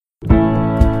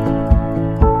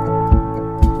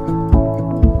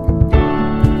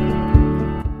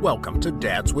Welcome to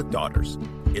Dads with Daughters.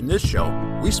 In this show,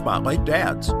 we spotlight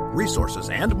dads, resources,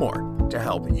 and more to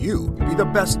help you be the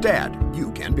best dad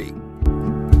you can be.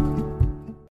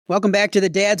 Welcome back to the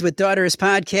Dads with Daughters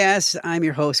podcast. I'm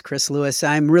your host, Chris Lewis.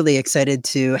 I'm really excited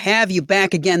to have you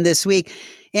back again this week.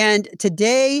 And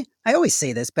today, I always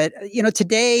say this, but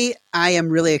today I am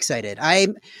really excited. I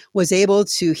was able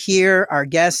to hear our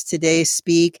guest today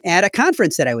speak at a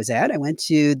conference that I was at. I went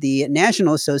to the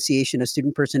National Association of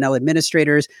Student Personnel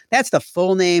Administrators. That's the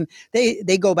full name.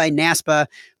 They go by NASPA,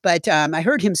 but I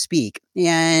heard him speak,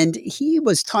 and he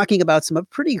was talking about some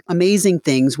pretty amazing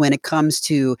things when it comes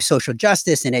to social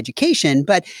justice and education,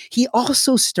 but he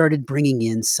also started bringing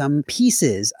in some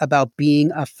pieces about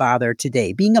being a father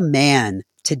today, being a man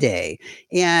today.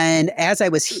 And as I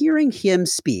was hearing him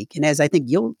speak, and as I think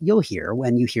you'll hear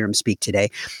when you hear him speak today,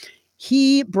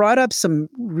 he brought up some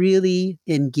really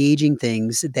engaging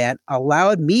things that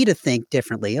allowed me to think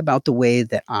differently about the way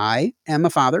that I am a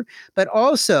father, but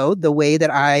also the way that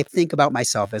I think about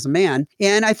myself as a man.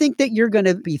 And I think that you're going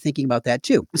to be thinking about that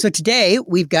too. So today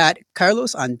we've got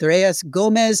Carlos Andres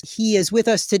Gomez. He is with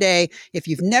us today. If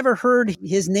you've never heard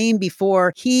his name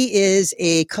before, he is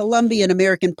a Colombian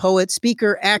American poet,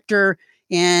 speaker, actor,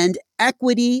 and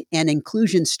equity and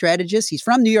inclusion strategist. He's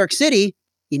from New York City.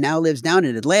 He now lives down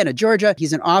in Atlanta, Georgia.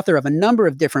 He's an author of a number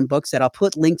of different books that I'll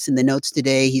put links in the notes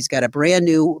today. He's got a brand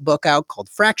new book out called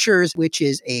Fractures, which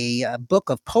is a book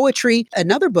of poetry.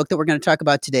 Another book that we're going to talk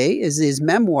about today is his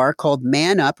memoir called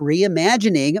Man Up,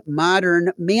 Reimagining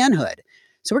Modern Manhood.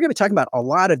 So we're going to be talking about a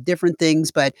lot of different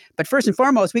things, but first and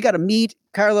foremost, we got to meet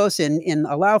Carlos and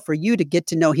allow for you to get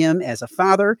to know him as a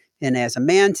father and as a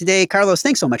man today. Carlos,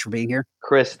 thanks so much for being here.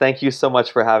 Chris, thank you so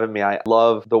much for having me. I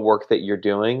love the work that you're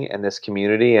doing in this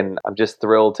community, and I'm just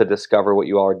thrilled to discover what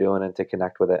you all are doing and to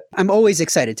connect with it. I'm always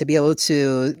excited to be able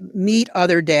to meet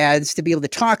other dads, to be able to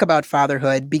talk about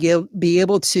fatherhood, be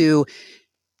able to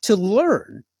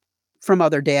learn from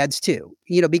other dads too,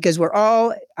 because we're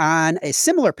all on a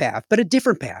similar path, but a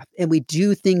different path, and we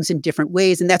do things in different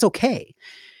ways, and that's okay.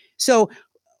 So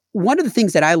one of the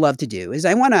things that I love to do is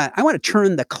I want to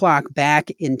turn the clock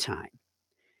back in time.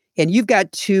 And you've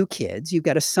got two kids, you've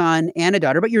got a son and a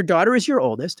daughter, but your daughter is your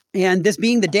oldest. And this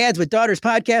being the Dads with Daughters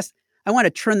podcast, I want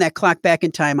to turn that clock back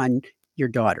in time on your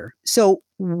daughter. So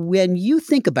when you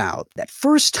think about that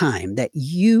first time that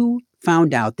you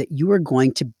found out that you were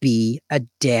going to be a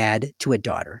dad to a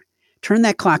daughter, turn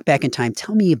that clock back in time.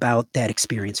 Tell me about that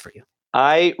experience for you.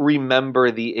 I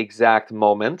remember the exact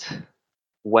moment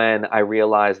when I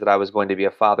realized that I was going to be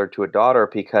a father to a daughter,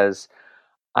 because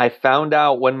I found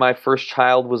out when my first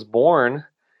child was born,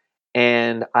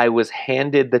 and I was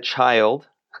handed the child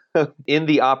in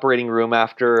the operating room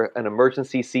after an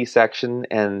emergency C-section,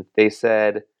 and they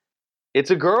said,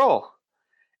 "It's a girl."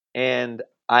 And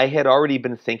I had already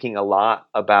been thinking a lot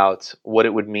about what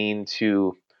it would mean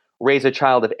to raise a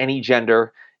child of any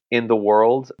gender in the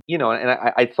world, and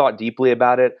I thought deeply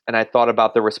about it, and I thought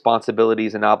about the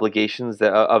responsibilities and obligations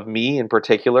of me in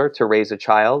particular to raise a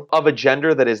child of a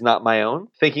gender that is not my own.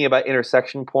 Thinking about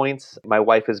intersection points, my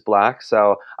wife is Black,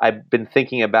 so I've been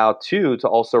thinking about too to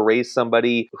also raise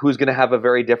somebody who's going to have a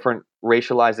very different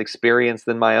racialized experience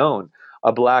than my own.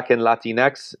 A Black and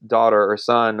Latinx daughter or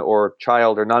son or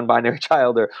child or non-binary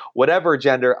child or whatever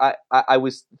gender, I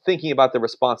was thinking about the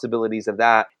responsibilities of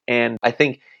that. And I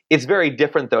think it's very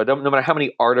different, though. No matter how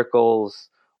many articles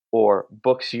or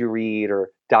books you read or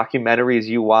documentaries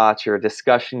you watch or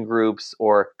discussion groups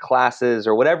or classes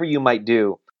or whatever you might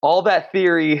do, all that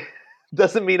theory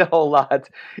doesn't mean a whole lot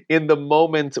in the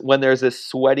moment when there's this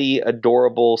sweaty,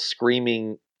 adorable,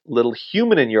 screaming little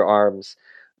human in your arms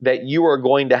that you are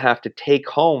going to have to take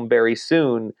home very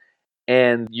soon,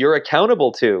 and you're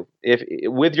accountable to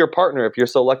with your partner, if you're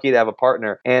so lucky to have a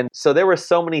partner. And so there were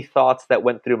so many thoughts that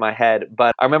went through my head.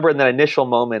 But I remember in that initial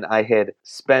moment I had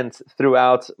spent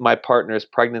throughout my partner's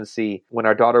pregnancy, when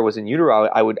our daughter was in utero,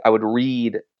 I would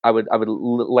read,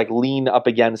 like lean up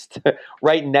against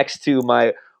right next to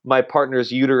my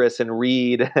partner's uterus and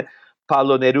read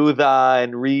Pablo Neruda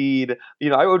and read,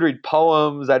 I would read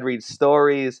poems, I'd read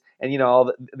stories, and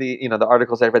all the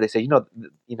articles I've read, they say,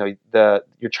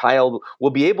 your child will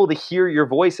be able to hear your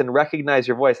voice and recognize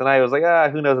your voice. And I was like,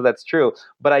 who knows if that's true?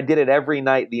 But I did it every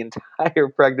night the entire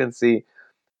pregnancy.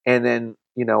 And then,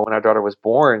 when our daughter was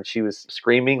born, she was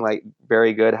screaming like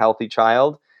very good, healthy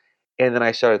child. And then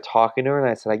I started talking to her, and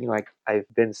I said, I've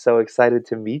been so excited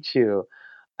to meet you.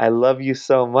 I love you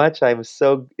so much. It's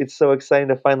so exciting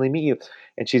to finally meet you.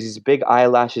 And she has these big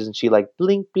eyelashes, and she like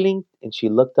blink, blink. And she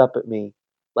looked up at me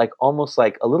like almost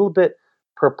like a little bit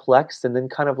perplexed and then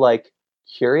kind of like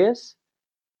curious.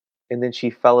 And then she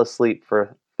fell asleep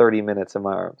for 30 minutes in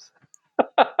my arms.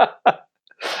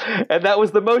 And that was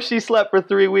the most she slept for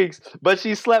 3 weeks, but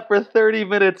she slept for 30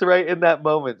 minutes right in that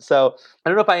moment. So I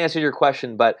don't know if I answered your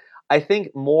question, but I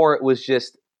think more it was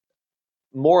just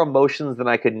more emotions than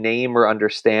I could name or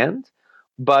understand,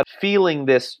 but feeling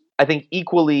this, I think,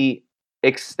 equally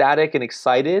ecstatic and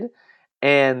excited,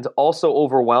 and also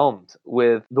overwhelmed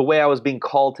with the way I was being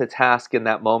called to task in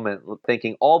that moment,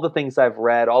 thinking all the things I've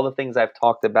read, all the things I've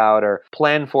talked about or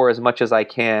planned for as much as I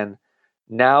can.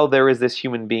 Now there is this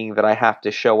human being that I have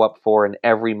to show up for in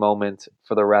every moment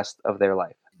for the rest of their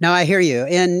life. No, I hear you.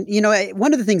 And,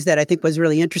 one of the things that I think was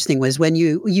really interesting was when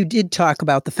you did talk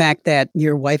about the fact that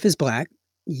your wife is Black.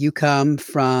 You come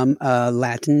from a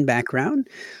Latin background.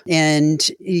 And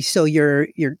so your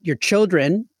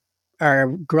children are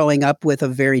growing up with a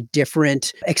very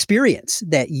different experience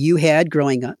that you had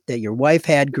growing up, that your wife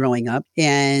had growing up.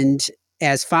 And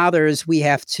as fathers, we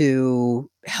have to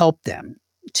help them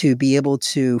to be able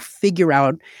to figure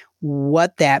out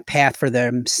what that path for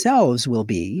themselves will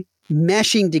be,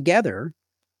 meshing together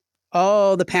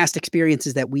all the past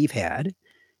experiences that we've had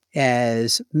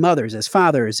as mothers, as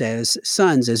fathers, as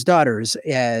sons, as daughters,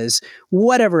 as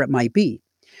whatever it might be.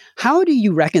 How do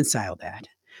you reconcile that?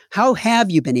 How have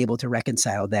you been able to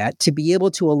reconcile that to be able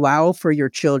to allow for your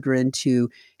children to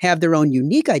have their own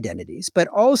unique identities, but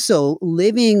also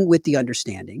living with the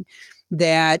understanding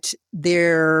that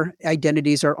their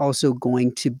identities are also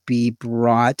going to be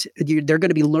brought, they're going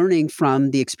to be learning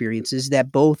from the experiences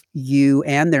that both you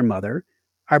and their mother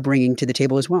are bringing to the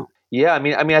table as well? Yeah,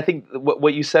 I think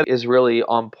what you said is really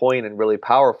on point and really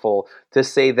powerful, to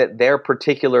say that their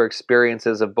particular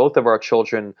experiences of both of our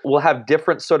children will have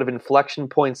different sort of inflection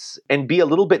points and be a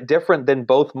little bit different than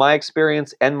both my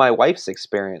experience and my wife's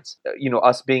experience.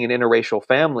 Us being an interracial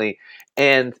family,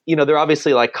 and there are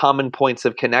obviously like common points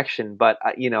of connection, but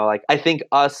I think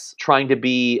us trying to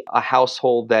be a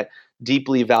household that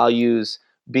deeply values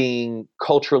being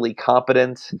culturally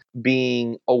competent,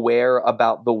 being aware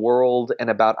about the world and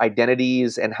about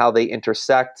identities and how they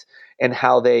intersect and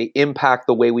how they impact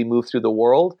the way we move through the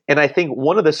world. And I think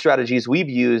one of the strategies we've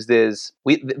used is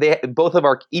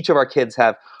each of our kids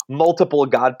have multiple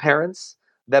godparents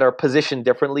that are positioned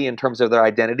differently in terms of their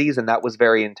identities, and that was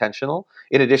very intentional.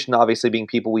 In addition to obviously being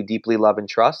people we deeply love and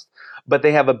trust, but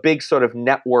they have a big sort of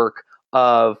network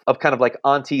of kind of like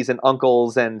aunties and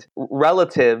uncles and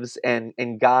relatives and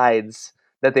guides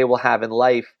that they will have in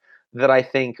life that I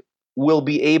think will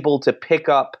be able to pick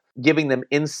up, giving them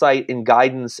insight and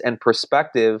guidance and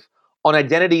perspective on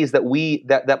identities that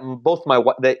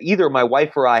either my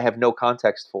wife or I have no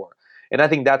context for. And I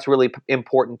think that's really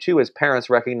important too, as parents,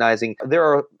 recognizing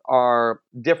there are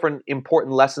different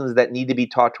important lessons that need to be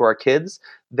taught to our kids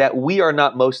that we are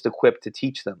not most equipped to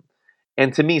teach them.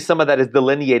 And to me, some of that is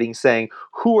delineating, saying,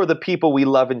 who are the people we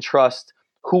love and trust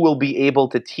who will be able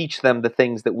to teach them the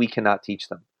things that we cannot teach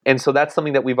them? And so that's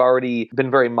something that we've already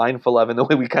been very mindful of in the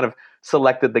way we kind of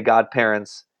selected the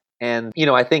godparents. And,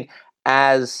 I think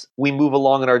as we move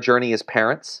along in our journey as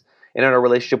parents and in our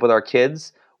relationship with our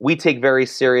kids, we take very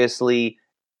seriously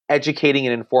educating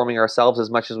and informing ourselves as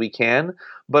much as we can,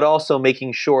 but also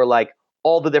making sure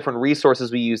all the different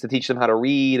resources we use to teach them how to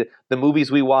read, the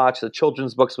movies we watch, the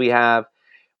children's books we have,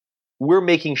 we're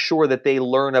making sure that they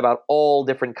learn about all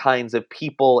different kinds of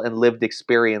people and lived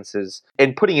experiences,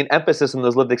 and putting an emphasis on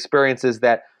those lived experiences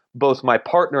that both my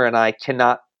partner and I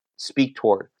cannot speak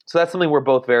toward. So that's something we're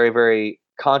both very, very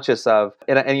conscious of.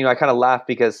 And I kind of laugh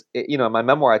because, in my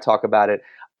memoir, I talk about it.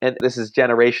 And this is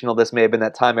generational. This may have been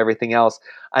that time, everything else.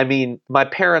 I mean, my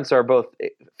parents are both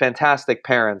fantastic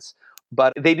parents,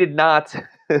 but they did not,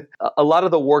 a lot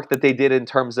of the work that they did in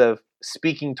terms of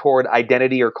speaking toward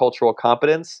identity or cultural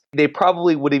competence, they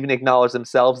probably would even acknowledge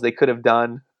themselves they could have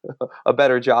done a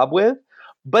better job with.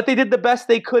 But they did the best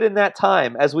they could in that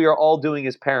time, as we are all doing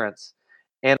as parents.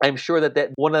 And I'm sure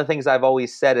that one of the things I've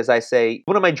always said is, I say,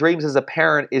 one of my dreams as a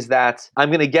parent is that I'm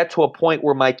going to get to a point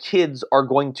where my kids are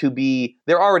going to be,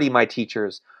 they're already my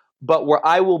teachers, but where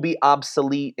I will be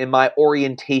obsolete in my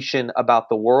orientation about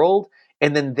the world,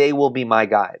 and then they will be my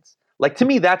guides. To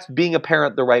me, that's being a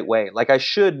parent the right way. I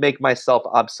should make myself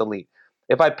obsolete.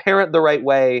 If I parent the right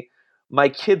way, my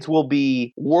kids will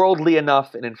be worldly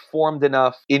enough and informed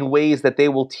enough in ways that they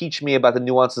will teach me about the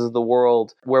nuances of the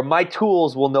world, where my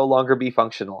tools will no longer be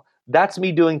functional. That's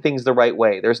me doing things the right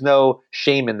way. There's no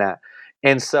shame in that.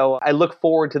 And so I look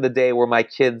forward to the day where my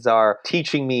kids are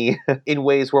teaching me in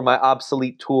ways where my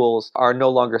obsolete tools are no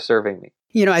longer serving me.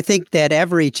 I think that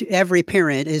every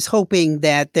parent is hoping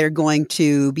that they're going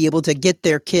to be able to get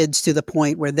their kids to the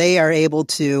point where they are able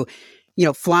to,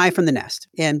 fly from the nest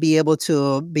and be able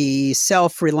to be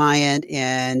self-reliant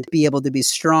and be able to be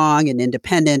strong and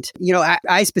independent.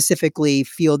 I specifically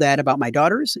feel that about my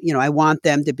daughters. I want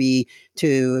them to be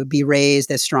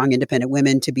raised as strong, independent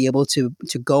women, to be able to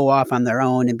go off on their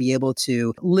own and be able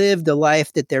to live the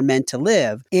life that they're meant to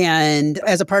live. And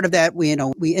as a part of that, we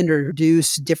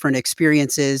introduce different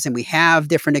experiences, and we have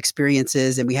different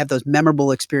experiences, and we have those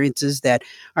memorable experiences that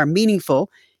are meaningful.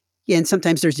 And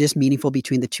sometimes there's just meaningful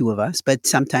between the two of us, but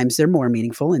sometimes they're more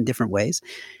meaningful in different ways.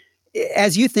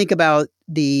 As you think about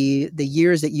the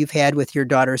years that you've had with your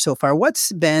daughter so far,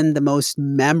 what's been the most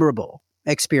memorable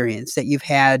experience that you've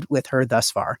had with her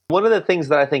thus far? One of the things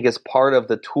that I think is part of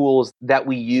the tools that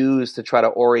we use to try to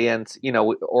orient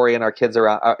our kids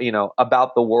around,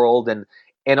 about the world,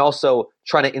 and also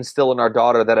trying to instill in our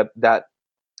daughter that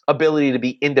ability to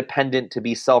be independent, to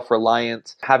be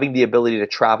self-reliant, having the ability to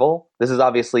travel. This is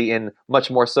obviously much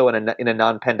more so in a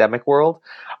non-pandemic world.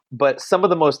 But some of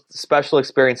the most special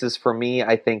experiences for me,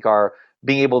 I think, are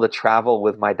being able to travel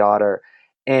with my daughter,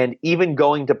 and even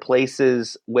going to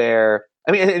places where,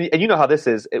 and you know how this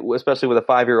is, especially with a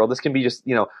 5-year-old. This can be just,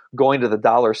 going to the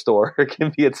dollar store. It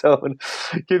can be its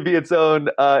own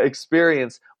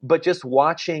experience. But just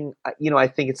watching, I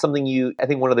think it's something I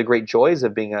think one of the great joys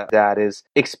of being a dad is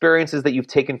experiences that you've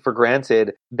taken for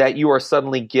granted, that you are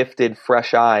suddenly gifted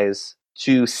fresh eyes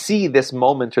to see this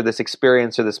moment or this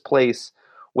experience or this place,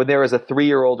 when there is a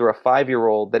 3-year-old or a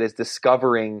 5-year-old that is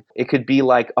discovering, it could be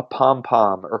like a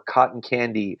pom-pom or cotton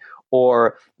candy,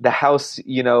 or the house,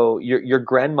 your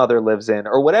grandmother lives in,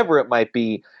 or whatever it might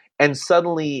be. And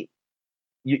suddenly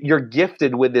you're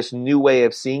gifted with this new way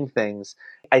of seeing things.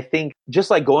 I think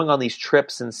just like going on these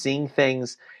trips and seeing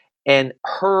things, and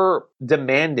her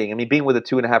demanding, being with a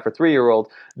 2.5 or 3-year-old,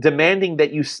 demanding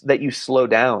that you slow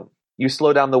down. You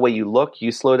slow down the way you look,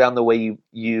 you slow down the way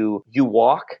you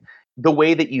walk, the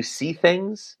way that you see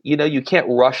things. You can't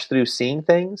rush through seeing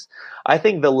things. I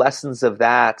think the lessons of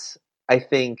that,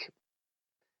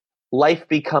 life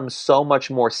becomes so much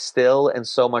more still and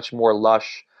so much more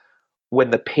lush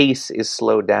when the pace is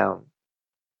slowed down.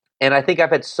 And I think I've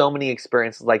had so many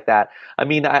experiences like that.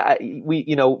 We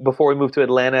before we moved to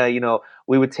Atlanta,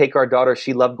 we would take our daughter.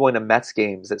 She loved going to Mets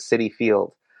games at Citi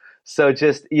Field. So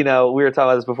just, we were talking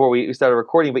about this before we started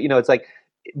recording, but it's like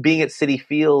being at Citi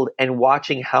Field and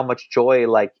watching how much joy,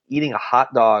 like eating a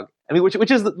hot dog.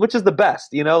 Which is the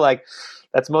best, like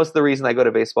that's most of the reason I go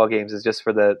to baseball games, is just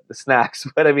for the snacks.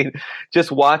 But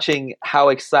just watching how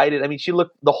excited,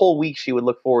 the whole week she would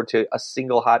look forward to a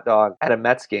single hot dog at a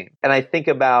Mets game. And I think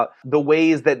about the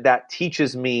ways that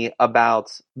teaches me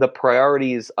about the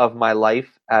priorities of my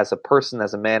life as a person,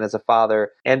 as a man, as a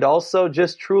father, and also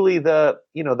just truly the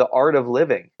art of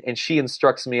living. And she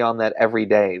instructs me on that every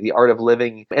day, the art of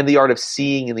living and the art of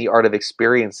seeing and the art of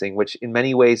experiencing, which in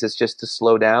many ways is just to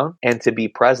slow down and to be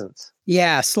present.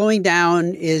 Yeah, slowing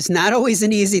down is not always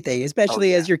an easy thing,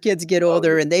 especially as your kids get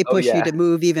older and they push you to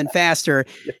move even faster,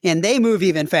 and they move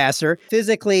even faster,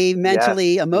 physically,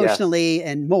 mentally, emotionally,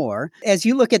 and more. As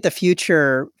you look at the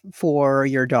future for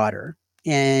your daughter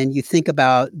and you think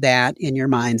about that in your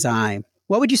mind's eye,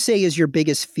 what would you say is your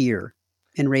biggest fear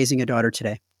in raising a daughter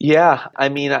today? Yeah,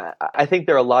 I think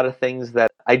there are a lot of things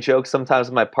that I joke sometimes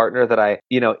with my partner that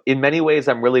in many ways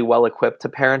I'm really well equipped to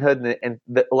parenthood, and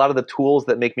a lot of the tools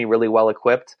that make me really well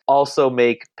equipped also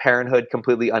make parenthood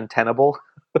completely untenable,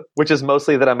 which is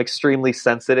mostly that I'm extremely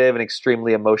sensitive and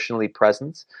extremely emotionally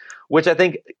present, which I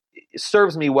think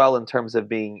serves me well in terms of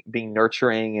being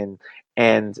nurturing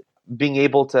and being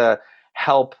able to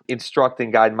help instruct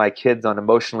and guide my kids on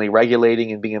emotionally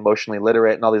regulating and being emotionally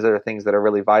literate and all these other things that are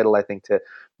really vital, I think, to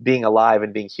being alive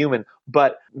and being human.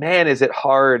 But man, is it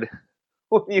hard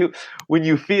when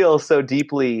you feel so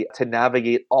deeply to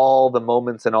navigate all the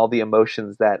moments and all the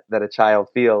emotions that a child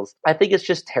feels. I think it's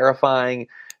just terrifying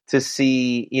to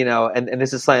see, and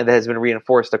this is something that has been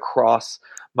reinforced across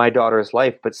my daughter's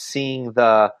life, but seeing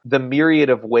the myriad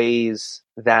of ways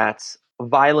that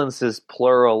violence is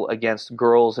plural against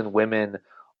girls and women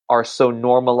are so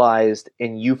normalized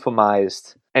and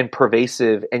euphemized and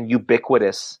pervasive and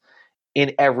ubiquitous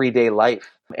in everyday life.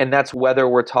 And that's whether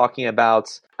we're talking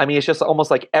about, it's just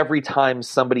almost like every time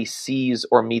somebody sees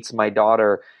or meets my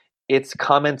daughter, it's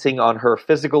commenting on her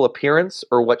physical appearance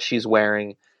or what she's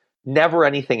wearing, never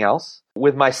anything else.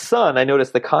 With my son, I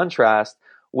noticed the contrast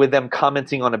with them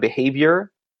commenting on a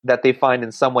behavior that they find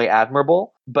in some way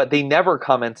admirable, but they never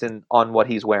comment on what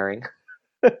he's wearing.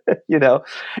 you know?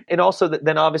 And also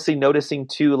then obviously noticing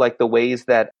too, like the ways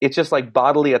that it's just like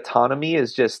bodily autonomy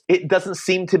is just, it doesn't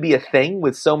seem to be a thing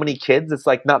with so many kids. It's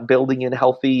like not building in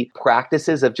healthy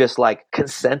practices of just like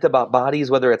consent about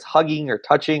bodies, whether it's hugging or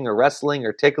touching or wrestling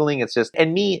or tickling. It's just,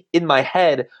 and me in my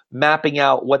head mapping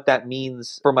out what that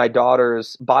means for my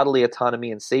daughter's bodily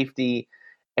autonomy and safety,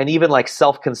 and even like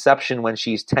self-conception when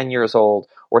she's 10 years old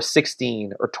or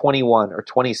 16 or 21 or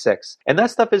 26. And that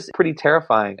stuff is pretty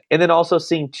terrifying. And then also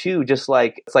seeing too, just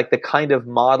like, it's like the kind of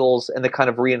models and the kind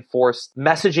of reinforced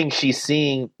messaging she's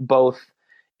seeing both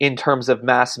in terms of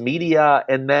mass media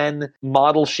and then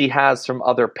models she has from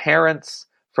other parents,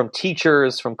 from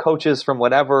teachers, from coaches, from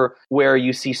whatever, where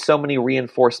you see so many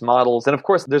reinforced models. And of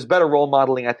course, there's better role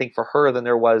modeling, I think, for her than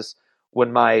there was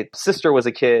when my sister was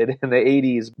a kid in the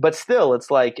 80s. But still,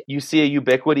 it's like you see a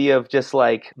ubiquity of just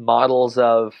like models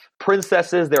of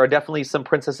princesses. There are definitely some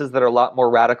princesses that are a lot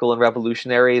more radical and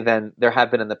revolutionary than there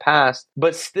have been in the past,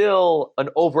 but still an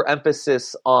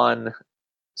overemphasis on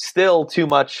still too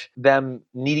much them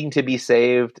needing to be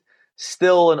saved,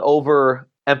 still an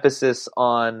overemphasis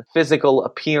on physical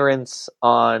appearance,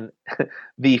 on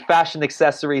the fashion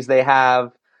accessories they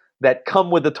have that come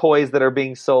with the toys that are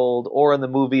being sold or in the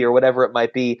movie or whatever it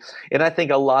might be. And I think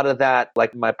a lot of that,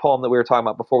 like my poem that we were talking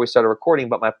about before we started recording,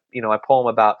 but my poem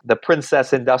about the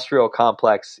princess industrial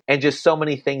complex, and just so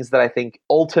many things that I think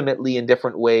ultimately in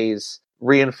different ways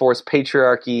reinforce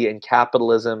patriarchy and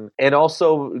capitalism, and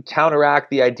also counteract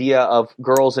the idea of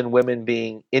girls and women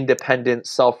being independent,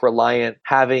 self-reliant,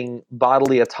 having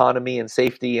bodily autonomy and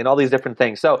safety and all these different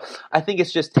things. So I think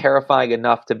it's just terrifying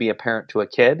enough to be a parent to a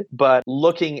kid, but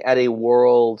looking at a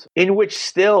world in which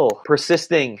still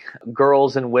persisting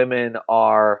girls and women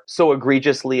are so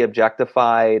egregiously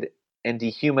objectified and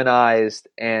dehumanized,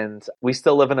 and we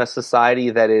still live in a society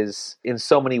that is in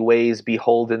so many ways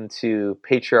beholden to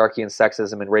patriarchy and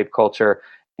sexism and rape culture,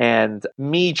 and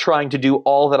me trying to do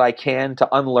all that I can to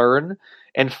unlearn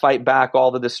and fight back all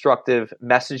the destructive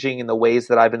messaging in the ways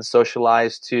that I've been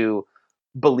socialized to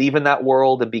believe in that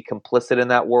world and be complicit in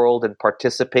that world and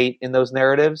participate in those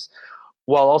narratives,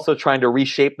 while also trying to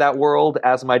reshape that world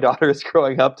as my daughter is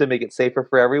growing up to make it safer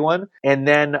for everyone. And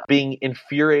then being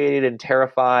infuriated and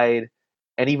terrified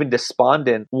and even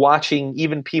despondent, watching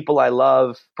even people I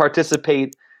love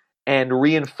participate and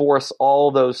reinforce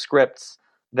all those scripts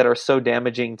that are so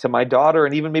damaging to my daughter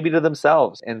and even maybe to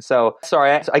themselves. And so,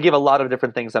 sorry, I give a lot of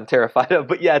different things I'm terrified of,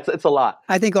 but yeah, it's a lot.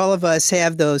 I think all of us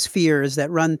have those fears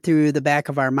that run through the back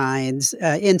of our minds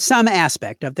in some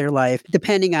aspect of their life,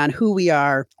 depending on who we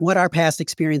are, what our past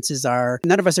experiences are.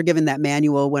 None of us are given that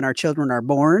manual when our children are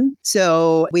born.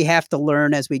 So we have to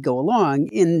learn as we go along.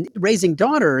 In raising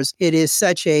daughters, it is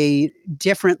such a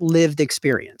different lived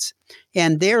experience.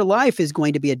 And their life is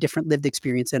going to be a different lived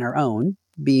experience than our own,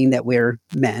 being that we're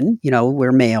men,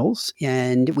 we're males,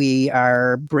 and we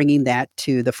are bringing that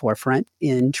to the forefront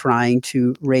in trying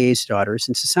to raise daughters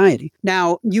in society.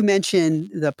 Now, you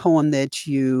mentioned the poem that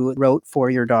you wrote for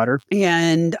your daughter,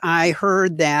 and I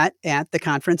heard that at the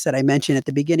conference that I mentioned at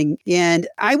the beginning, and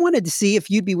I wanted to see if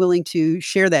you'd be willing to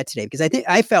share that today, because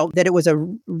I felt that it was a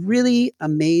really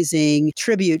amazing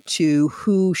tribute to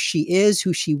who she is,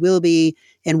 who she will be,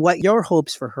 and what your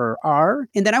hopes for her are.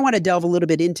 And then I want to delve a little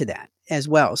bit into that as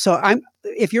well. So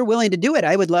if you're willing to do it,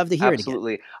 I would love to hear it again.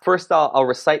 Absolutely. First, I'll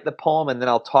recite the poem, and then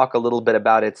I'll talk a little bit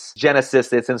about its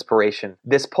genesis, its inspiration.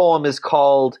 This poem is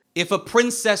called, "If a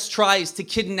princess tries to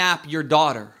kidnap your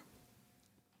daughter,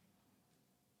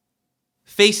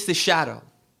 face the shadow.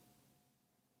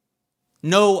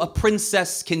 No, a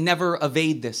princess can never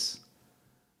evade this.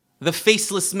 The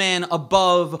faceless man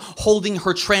above, holding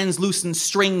her translucent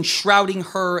string, shrouding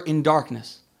her in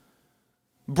darkness.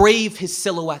 Brave his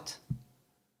silhouette,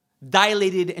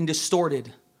 dilated and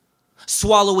distorted,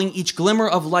 swallowing each glimmer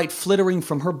of light flittering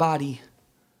from her body.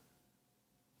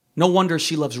 No wonder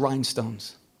she loves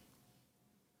rhinestones.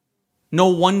 No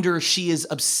wonder she is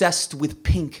obsessed with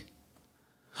pink.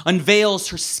 Unveils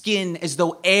her skin as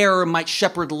though air might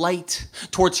shepherd light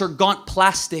towards her gaunt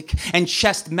plastic and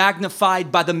chest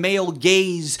magnified by the male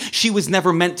gaze. She was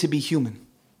never meant to be human.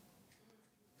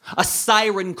 A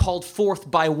siren called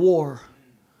forth by war.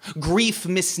 Grief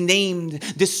misnamed,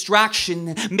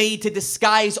 distraction made to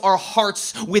disguise our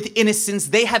hearts with innocence.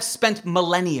 They have spent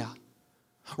millennia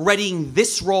readying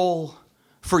this role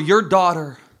for your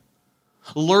daughter.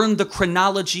 Learn the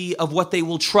chronology of what they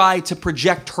will try to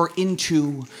project her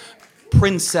into.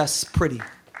 Princess Pretty,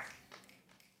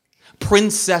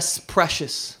 Princess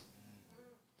Precious,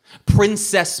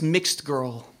 Princess Mixed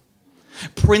Girl,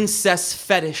 Princess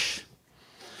Fetish,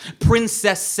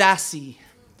 Princess Sassy,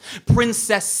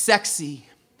 Princess Sexy,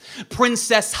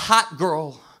 Princess Hot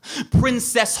Girl,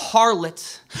 Princess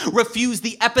Harlot. Refuse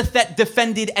the epithet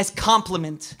defended as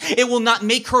compliment. It will not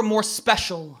make her more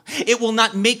special. It will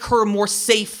not make her more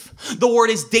safe. The word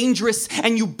is dangerous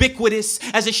and ubiquitous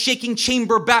as a shaking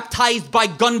chamber baptized by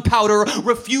gunpowder.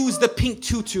 Refuse the pink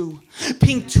tutu.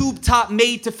 Pink tube top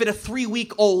made to fit a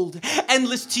 3-week-old.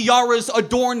 Endless tiaras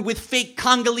adorned with fake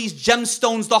Congolese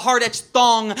gemstones. The hard-etched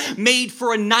thong made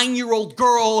for a 9-year-old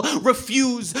girl.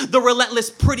 Refuse the relentless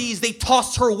pretties. They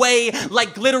toss her way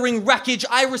like glittering wreckage.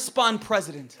 I respond,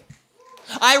 President.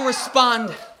 I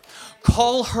respond,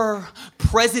 call her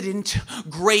President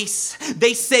Grace.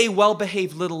 They say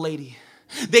well-behaved little lady.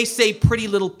 They say pretty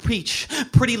little peach,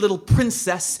 pretty little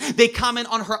princess. They comment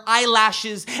on her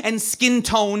eyelashes and skin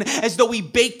tone as though we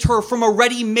baked her from a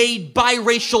ready-made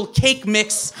biracial cake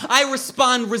mix. I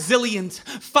respond resilient,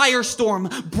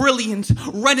 firestorm, brilliant,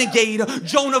 renegade,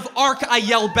 Joan of Arc, I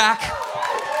yell back.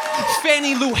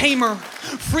 Fannie Lou Hamer,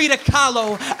 Frida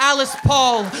Kahlo, Alice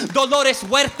Paul, Dolores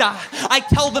Huerta. I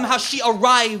tell them how she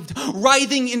arrived,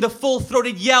 writhing in the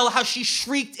full-throated yell, how she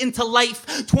shrieked into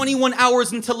life 21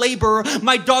 hours into labor,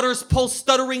 my daughter's pulse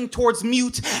stuttering towards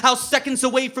mute, how seconds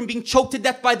away from being choked to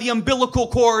death by the umbilical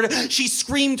cord, she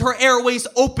screamed her airways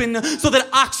open so that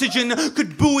oxygen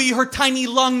could buoy her tiny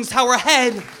lungs, how her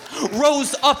head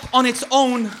rose up on its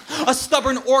own, a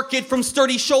stubborn orchid from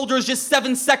sturdy shoulders just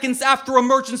 7 seconds after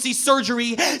emergency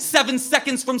surgery, 7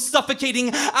 seconds from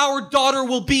suffocating. Our daughter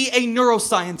will be a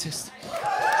neuroscientist.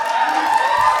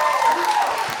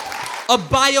 A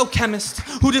biochemist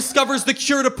who discovers the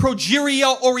cure to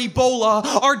progeria or Ebola.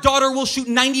 Our daughter will shoot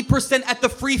 90% at the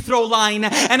free throw line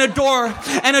and adore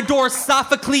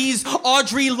Sophocles,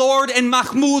 Audre Lorde, and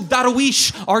Mahmoud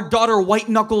Darwish. Our daughter white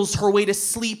knuckles her way to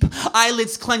sleep,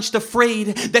 eyelids clenched,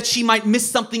 afraid that she might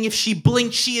miss something if she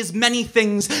blinked. She is many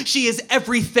things. She is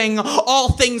everything.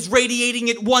 All things radiating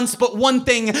at once, but one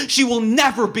thing she will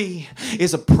never be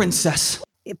is a princess.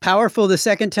 Powerful the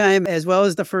second time as well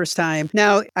as the first time.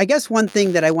 Now, I guess one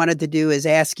thing that I wanted to do is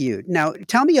ask you, now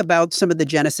tell me about some of the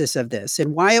genesis of this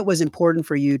and why it was important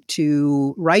for you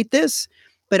to write this,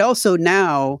 but also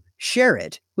now share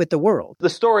it with the world.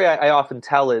 The story I often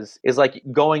tell is like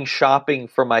going shopping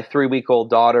for my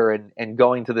 3-week-old daughter and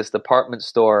going to this department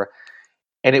store,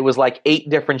 and it was like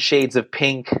 8 different shades of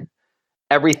pink,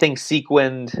 everything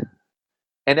sequined,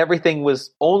 and everything was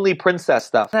only princess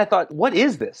stuff. And I thought, what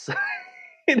is this?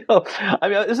 I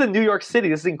mean, this is in New York City.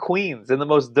 This is in Queens, in the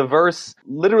most diverse,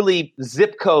 literally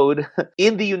zip code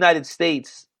in the United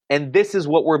States. And this is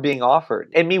what we're being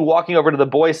offered. And me walking over to the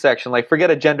boys section, like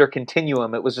forget a gender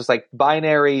continuum. It was just like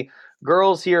binary,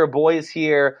 girls here, boys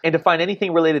here. And to find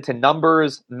anything related to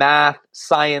numbers, math,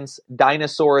 science,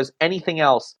 dinosaurs, anything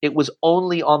else, it was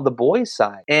only on the boys'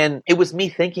 side. And it was me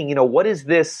thinking, what is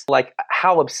this? Like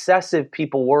how obsessive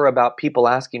people were about people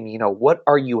asking me, what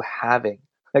are you having?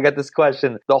 I got this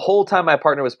question the whole time my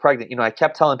partner was pregnant. I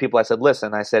kept telling people, I said,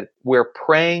 listen, we're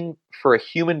praying for a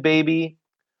human baby,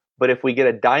 but if we get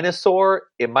a dinosaur,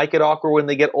 it might get awkward when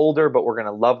they get older, but we're going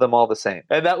to love them all the same.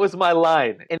 And that was my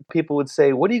line. And people would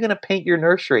say, what are you going to paint your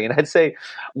nursery? And I'd say,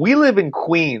 we live in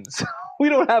Queens. We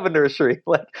don't have a nursery.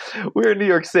 Like we're in New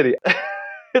York City.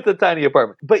 It's a tiny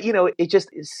apartment. But, it just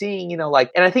seeing, and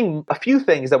I think a few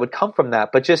things that would come from that,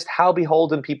 but just how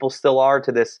beholden people still are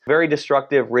to this very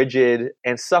destructive, rigid,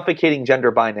 and suffocating gender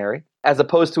binary, as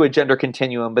opposed to a gender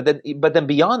continuum. But then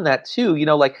beyond that too,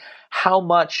 like how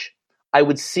much I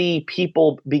would see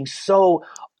people being so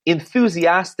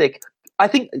enthusiastic, I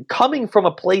think coming from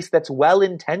a place that's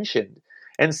well-intentioned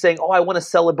and saying, oh, I want to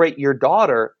celebrate your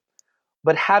daughter,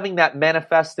 but having that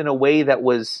manifest in a way that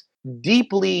was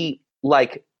deeply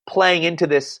like playing into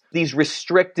these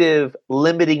restrictive,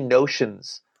 limiting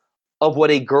notions of what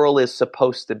a girl is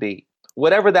supposed to be.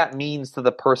 Whatever that means to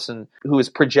the person who is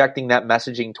projecting that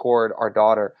messaging toward our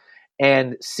daughter,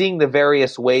 and seeing the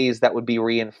various ways that would be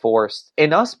reinforced.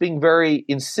 And us being very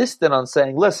insistent on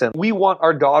saying, listen, we want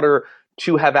our daughter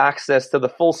to have access to the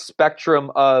full spectrum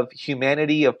of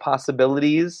humanity, of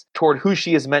possibilities toward who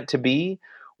she is meant to be.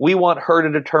 We want her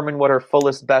to determine what her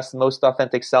fullest, best, most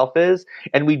authentic self is,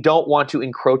 and we don't want to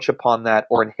encroach upon that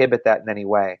or inhibit that in any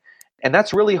way. And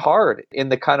that's really hard in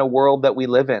the kind of world that we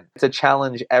live in. It's a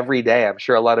challenge every day. I'm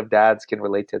sure a lot of dads can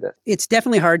relate to this. It's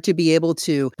definitely hard to be able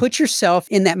to put yourself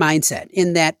in that mindset,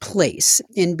 in that place,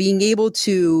 and being able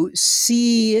to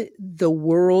see the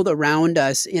world around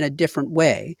us in a different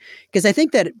way. Because I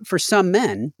think that for some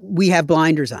men, we have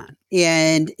blinders on.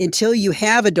 And until you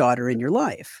have a daughter in your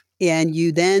life, and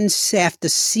you then have to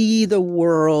see the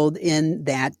world in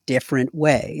that different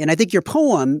way. And I think your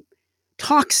poem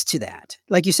talks to that.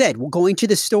 Like you said, going to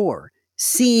the store,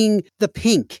 seeing the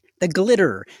pink, the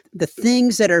glitter, the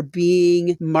things that are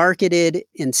being marketed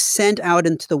and sent out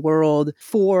into the world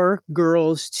for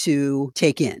girls to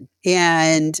take in.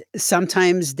 And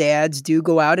sometimes dads do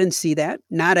go out and see that.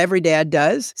 Not every dad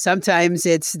does. Sometimes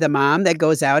it's the mom that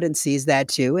goes out and sees that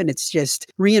too. And it's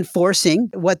just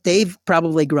reinforcing what they've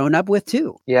probably grown up with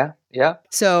too. Yeah. Yeah.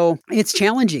 So it's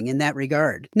challenging in that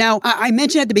regard. Now, I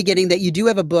mentioned at the beginning that you do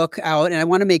have a book out, and I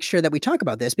want to make sure that we talk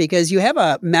about this because you have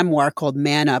a memoir called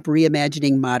Man Up,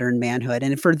 Reimagining Modern Manhood.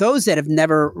 And for those that have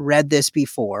never read this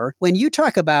before, when you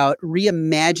talk about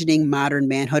reimagining modern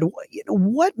manhood,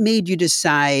 what made you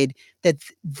decide that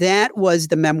that was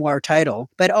the memoir title?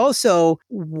 But also,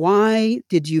 why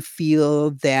did you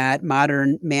feel that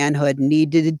modern manhood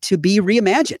needed to be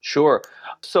reimagined? Sure.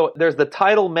 So there's the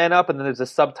title Man Up, and then there's a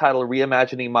subtitle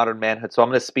Reimagining Modern Manhood. So I'm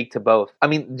going to speak to both. I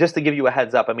mean, just to give you a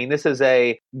heads up, I mean, this is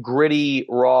a gritty,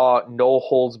 raw, no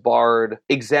holds barred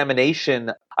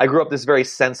examination. I grew up this very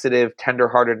sensitive,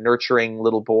 tender-hearted, nurturing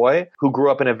little boy who grew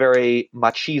up in a very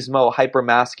machismo,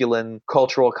 hyper-masculine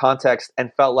cultural context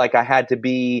and felt like I had to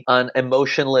be an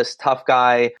emotionless, tough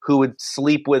guy who would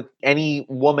sleep with any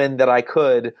woman that I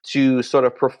could to sort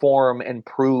of perform and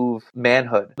prove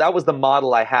manhood. That was the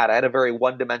model I had. I had a very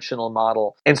one-dimensional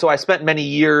model. And so I spent many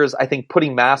years, I think,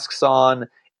 putting masks on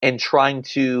and trying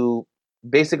to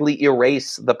basically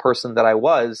erase the person that I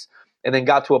was. And then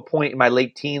got to a point in my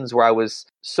late teens where I was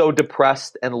so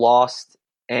depressed and lost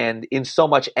and in so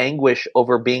much anguish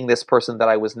over being this person that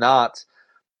I was not,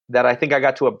 that I think I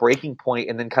got to a breaking point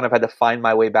and then kind of had to find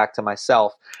my way back to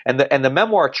myself. And the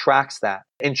memoir tracks that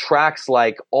and tracks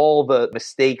like all the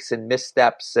mistakes and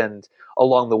missteps and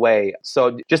along the way.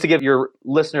 So just to give your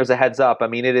listeners a heads up, I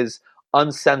mean, it is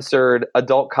uncensored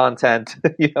adult content,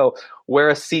 wear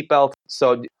a seatbelt.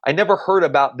 So I never heard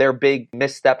about their big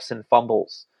missteps and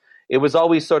fumbles. It was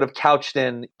always sort of couched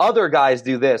in, other guys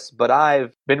do this, but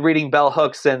I've been reading Bell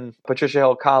Hooks and Patricia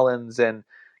Hill Collins and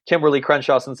Kimberly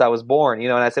Crenshaw since I was born,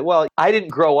 and I said, well, I didn't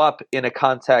grow up in a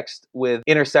context with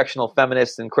intersectional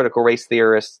feminists and critical race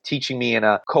theorists teaching me in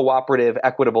a cooperative,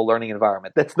 equitable learning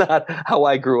environment. That's not how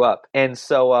I grew up. And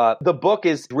so the book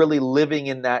is really living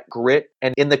in that grit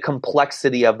and in the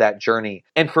complexity of that journey.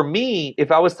 And for me,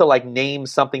 if I was to name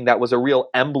something that was a real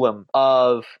emblem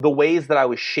of the ways that I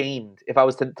was shamed, if I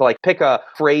was to pick a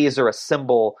phrase or a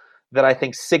symbol that I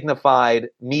think signified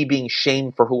me being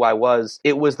shamed for who I was,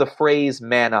 it was the phrase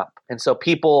man up. And so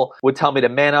people would tell me to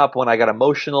man up when I got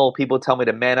emotional. People would tell me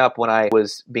to man up when I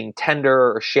was being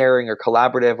tender or sharing or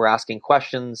collaborative or asking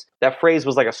questions. That phrase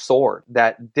was like a sword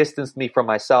that distanced me from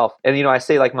myself. And, I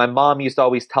say my mom used to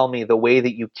always tell me the way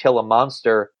that you kill a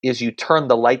monster is you turn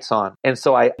the lights on. And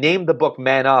so I named the book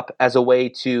Man Up as a way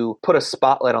to put a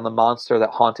spotlight on the monster that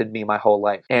haunted me my whole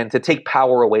life and to take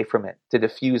power away from it, to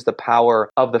diffuse the power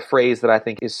of the phrase that I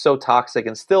think is so toxic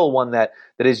and still one that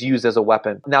is used as a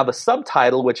weapon. Now, the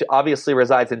subtitle, which obviously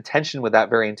resides in tension with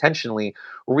that very intentionally,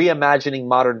 Reimagining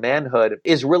Modern Manhood,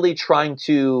 is really trying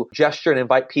to gesture and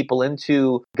invite people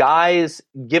into guys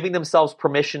giving themselves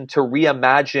permission to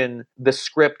reimagine the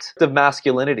script of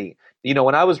masculinity.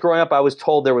 When I was growing up, I was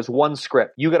told there was one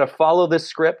script. You got to follow this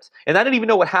script. And I didn't even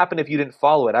know what happened if you didn't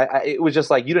follow it. It was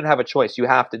just you didn't have a choice. You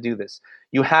have to do this.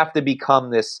 You have to become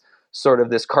this sort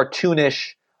of this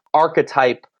cartoonish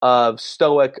archetype of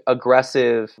stoic,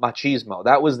 aggressive machismo.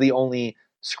 That was the only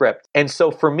script. And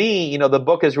so for me, the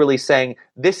book is really saying,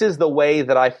 this is the way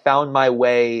that I found my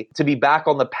way to be back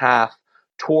on the path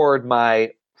toward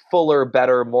my fuller,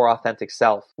 better, more authentic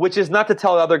self, which is not to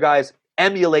tell other guys,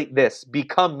 emulate this,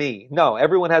 become me. No,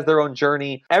 everyone has their own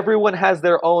journey. Everyone has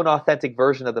their own authentic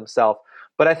version of themselves.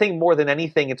 But I think more than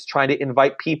anything, it's trying to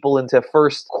invite people into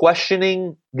first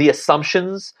questioning the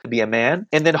assumptions to be a man.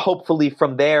 And then hopefully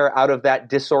from there, out of that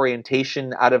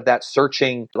disorientation, out of that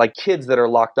searching, like kids that are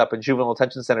locked up in juvenile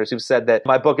detention centers who've said that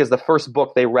my book is the first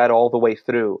book they read all the way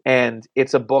through. And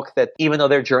it's a book that, even though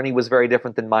their journey was very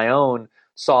different than my own,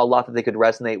 saw a lot that they could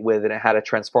resonate with, and it had a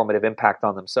transformative impact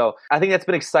on them. So I think that's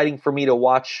been exciting for me to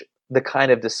watch the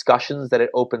kind of discussions that it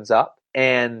opens up,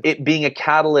 and it being a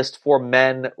catalyst for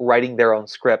men writing their own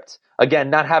script. Again,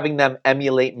 not having them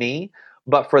emulate me,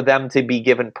 but for them to be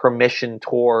given permission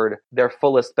toward their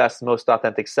fullest, best, most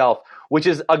authentic self, which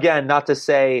is, again, not to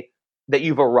say that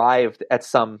you've arrived at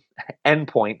some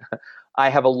endpoint. I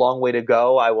have a long way to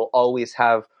go. I will always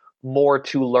have more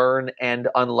to learn and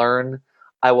unlearn.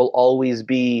 I will always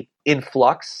be in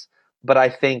flux, but I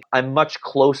think I'm much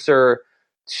closer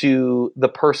to the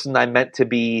person I meant to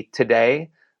be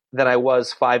today than I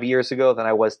was 5 years ago, than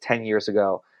I was 10 years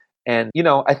ago. And,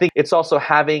 I think it's also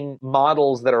having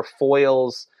models that are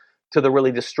foils to the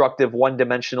really destructive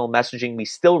one-dimensional messaging we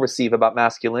still receive about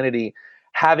masculinity,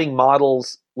 having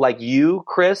models like you,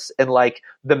 Chris, and like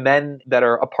the men that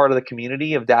are a part of the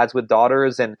community of Dads with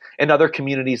Daughters and other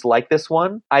communities like this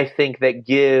one, I think that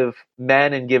give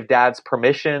men and give dads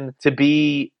permission to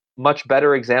be much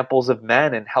better examples of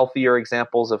men and healthier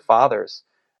examples of fathers.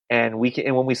 And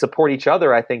when we support each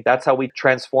other, I think that's how we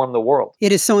transform the world.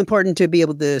 It is so important to be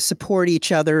able to support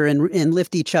each other and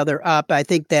lift each other up. I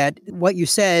think that what you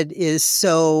said is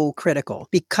so critical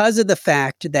because of the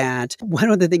fact that one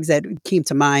of the things that came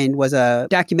to mind was a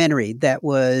documentary that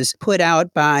was put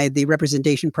out by the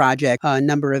Representation Project a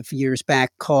number of years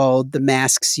back called The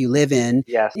Masks You Live In,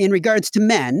 Yes. in regards to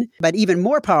men. But even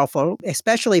more powerful,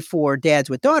 especially for dads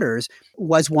with daughters,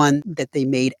 was one that they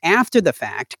made after the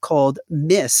fact called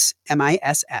Miss,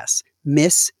 M-I-S-S,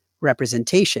 Miss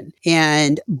Representation.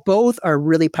 And both are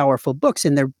really powerful books,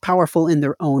 and they're powerful in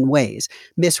their own ways.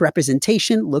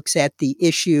 Misrepresentation looks at the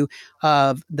issue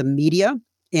of the media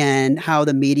and how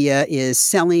the media is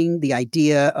selling the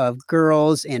idea of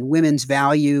girls and women's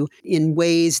value in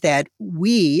ways that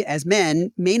we as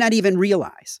men may not even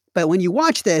realize. But when you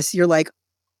watch this, you're like,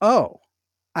 oh,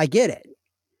 I get it.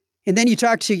 And then you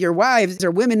talk to your wives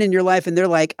or women in your life and they're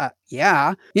like,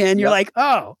 yeah. And you're like,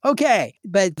 oh, okay.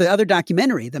 But the other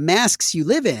documentary, The Masks You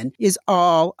Live In, is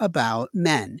all about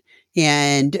men.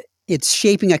 And it's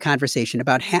shaping a conversation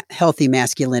about healthy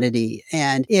masculinity.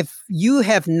 And if you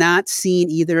have not seen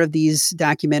either of these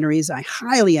documentaries, I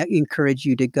highly encourage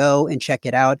you to go and check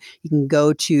it out. You can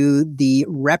go to the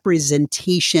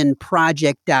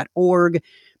representationproject.org.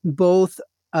 Both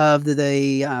of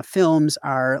the films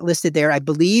are listed there. I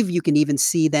believe you can even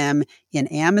see them in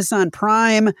Amazon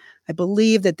Prime. I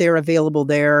believe that they're available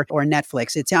there, or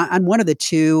Netflix. It's on one of the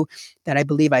two that I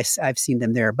believe I've seen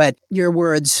them there. But your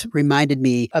words reminded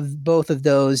me of both of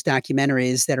those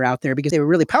documentaries that are out there because they were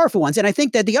really powerful ones. And I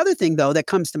think that the other thing, though, that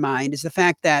comes to mind is the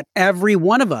fact that every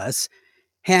one of us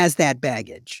has that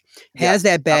baggage,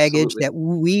 Absolutely. that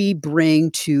we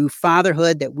bring to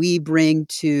fatherhood, that we bring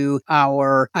to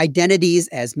our identities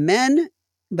as men,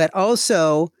 but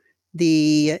also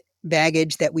the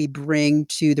baggage that we bring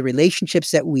to the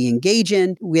relationships that we engage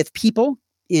in with people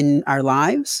in our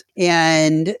lives,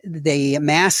 and the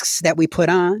masks that we put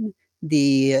on,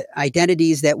 the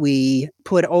identities that we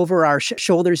put over our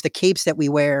shoulders, the capes that we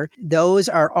wear. Those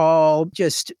are all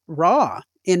just raw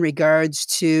in regards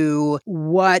to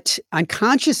what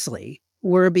unconsciously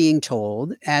we're being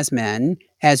told as men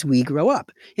as we grow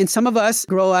up. And some of us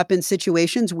grow up in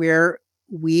situations where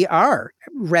we are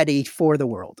ready for the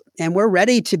world and we're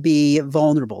ready to be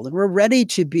vulnerable and we're ready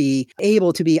to be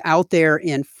able to be out there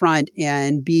in front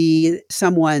and be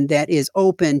someone that is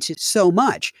open to so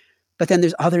much. But then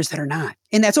there's others that are not.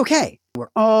 And that's okay.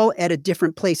 We're all at a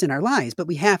different place in our lives, but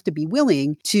we have to be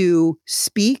willing to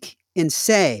speak and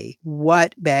say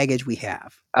what baggage we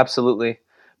have. Absolutely.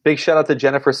 Big shout out to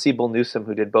Jennifer Siebel Newsom,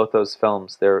 who did both those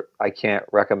films. I can't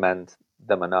recommend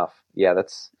them enough. Yeah,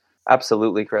 that's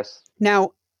absolutely, Chris.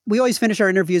 Now, we always finish our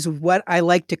interviews with what I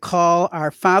like to call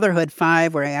our Fatherhood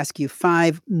 5, where I ask you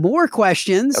 5 more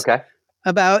questions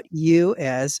about you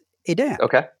as a dad.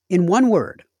 Okay. In one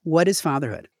word, what is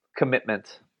fatherhood?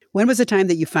 Commitment. When was the time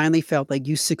that you finally felt like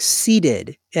you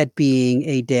succeeded at being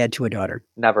a dad to a daughter?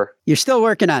 Never. You're still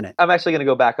working on it. I'm actually going to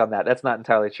go back on that. That's not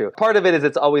entirely true. Part of it is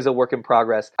it's always a work in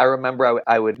progress. I remember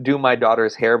I would do my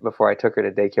daughter's hair before I took her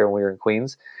to daycare when we were in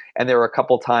Queens. And there were a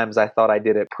couple times I thought I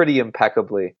did it pretty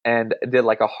impeccably and did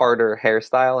like a harder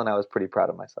hairstyle. And I was pretty proud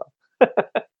of myself.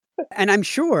 And I'm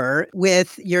sure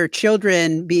with your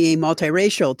children being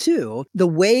multiracial too, the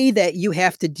way that you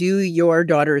have to do your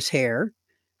daughter's hair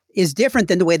is different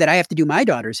than the way that I have to do my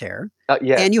daughter's hair.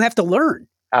 And you have to learn.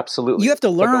 Absolutely. You have to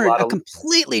learn a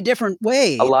completely different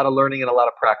way. A lot of learning and a lot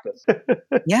of practice.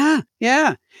 Yeah.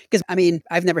 Because, I mean,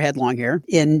 I've never had long hair,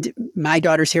 and my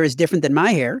daughter's hair is different than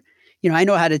my hair. You know, I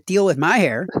know how to deal with my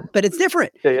hair, but it's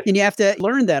different. And you have to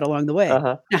learn that along the way.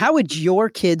 Now, how would your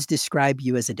kids describe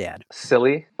you as a dad?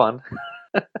 Silly, fun,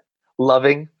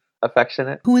 loving,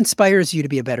 affectionate. Who inspires you to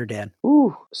be a better dad?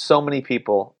 Ooh, so many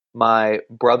people. My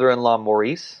brother-in-law,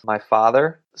 Maurice, my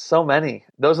father, so many.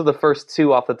 Those are the first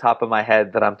 2 off the top of my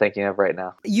head that I'm thinking of right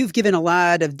now. You've given a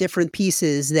lot of different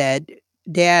pieces that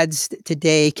dads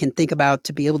today can think about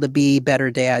to be able to be better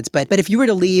dads. But if you were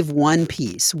to leave one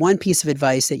piece of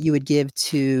advice that you would give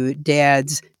to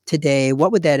dads today,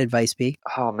 what would that advice be?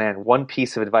 Oh man, one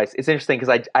piece of advice. It's interesting because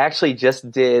I actually just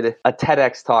did a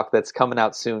TEDx talk that's coming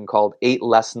out soon called 8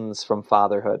 Lessons from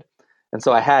Fatherhood. And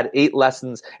so I had 8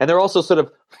 lessons, and they're also sort of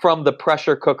from the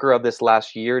pressure cooker of this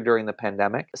last year during the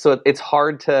pandemic. So it's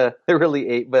hard to really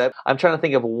 8, but I'm trying to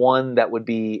think of one that would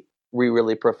be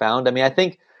really profound. I mean, I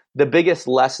think the biggest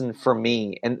lesson for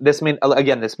me, and this may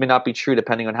not be true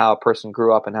depending on how a person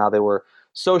grew up and how they were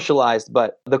socialized,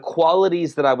 but the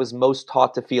qualities that I was most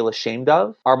taught to feel ashamed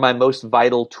of are my most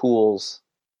vital tools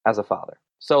as a father.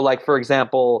 So like, for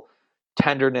example,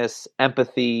 tenderness,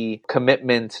 empathy,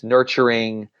 commitment,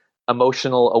 nurturing,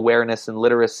 emotional awareness and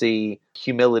literacy,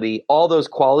 humility, all those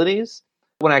qualities.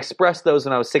 When I expressed those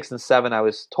when I was 6 and 7, I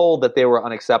was told that they were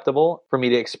unacceptable for me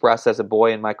to express as a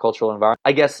boy in my cultural environment.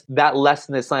 I guess that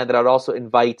lesson is something that I would also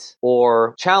invite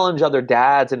or challenge other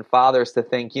dads and fathers to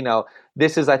think,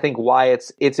 this is, I think, why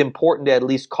it's important to at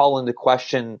least call into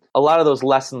question a lot of those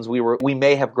lessons we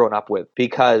may have grown up with.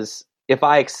 Because if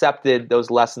I accepted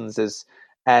those lessons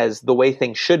as the way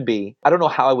things should be, I don't know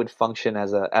how I would function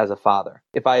as a father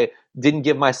if I didn't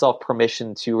give myself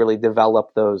permission to really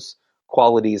develop those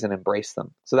qualities and embrace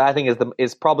them. So that, I think,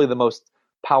 is probably the most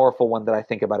powerful one that I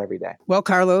think about every day. Well,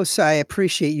 Carlos, I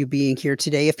appreciate you being here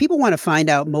today. If people want to find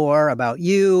out more about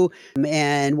you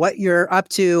and what you're up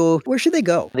to, where should they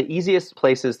go? The easiest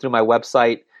place is through my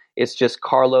website. It's just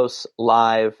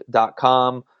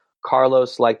carloslive.com.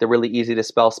 Carlos, like the really easy to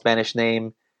spell Spanish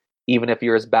name, even if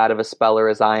you're as bad of a speller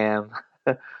as I am.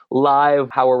 Live,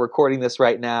 how we're recording this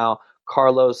right now,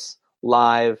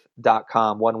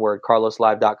 carloslive.com, one word,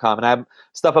 carloslive.com. And I have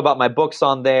stuff about my books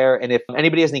on there. And if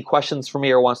anybody has any questions for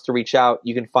me or wants to reach out,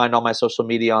 you can find all my social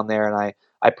media on there. And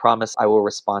I promise I will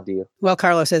respond to you. Well,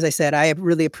 Carlos, as I said, I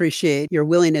really appreciate your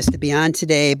willingness to be on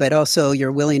today, but also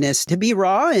your willingness to be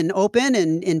raw and open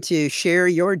and to share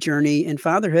your journey in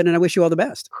fatherhood. And I wish you all the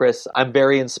best. Chris, I'm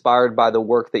very inspired by the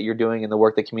work that you're doing and the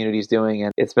work the community is doing.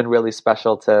 And it's been really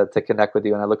special to connect with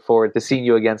you. And I look forward to seeing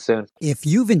you again soon. If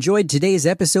you've enjoyed today's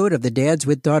episode of the Dads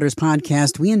with Daughters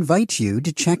podcast, we invite you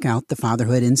to check out the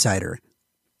Fatherhood Insider.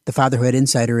 The Fatherhood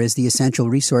Insider is the essential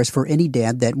resource for any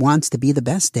dad that wants to be the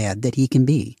best dad that he can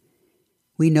be.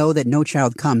 We know that no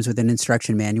child comes with an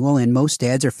instruction manual, and most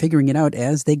dads are figuring it out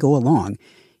as they go along.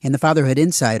 And the Fatherhood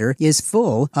Insider is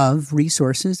full of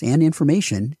resources and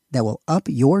information that will up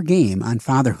your game on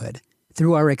fatherhood.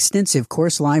 Through our extensive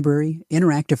course library,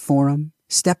 interactive forum,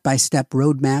 step-by-step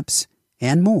roadmaps,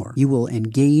 and more, you will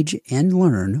engage and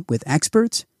learn with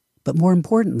experts, but more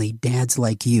importantly, dads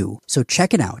like you. So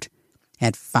check it out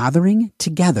at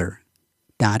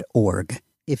fatheringtogether.org.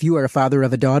 If you are a father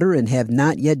of a daughter and have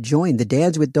not yet joined the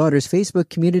Dads with Daughters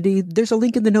Facebook community, there's a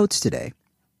link in the notes today.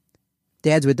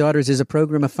 Dads with Daughters is a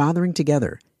program of Fathering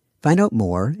Together. Find out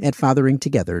more at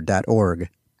fatheringtogether.org.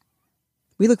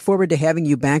 We look forward to having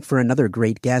you back for another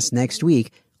great guest next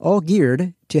week, all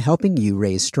geared to helping you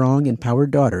raise strong, empowered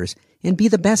daughters and be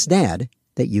the best dad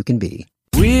that you can be.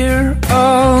 We're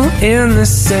all in the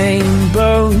same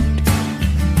boat,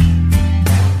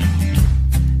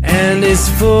 and it's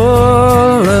full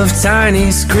of tiny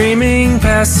screaming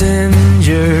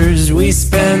passengers. We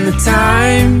spend the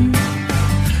time,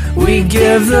 we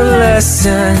give the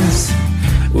lessons,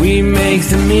 we make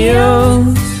the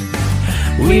meals,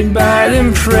 we buy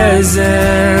them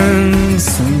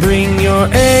presents. Bring your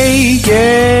A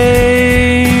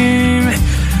game,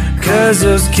 'cause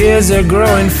those kids are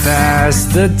growing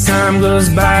fast. The time goes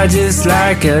by just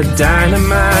like a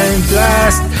dynamite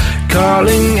blast.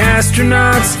 Calling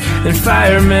astronauts and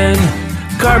firemen,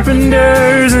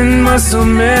 carpenters and muscle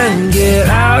men. Get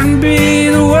out and be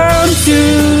the world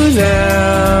to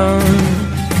them.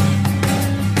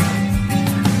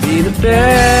 Be the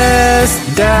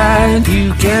best dad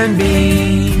you can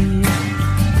be.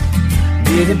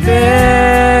 Be the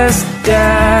best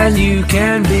dad you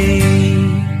can be.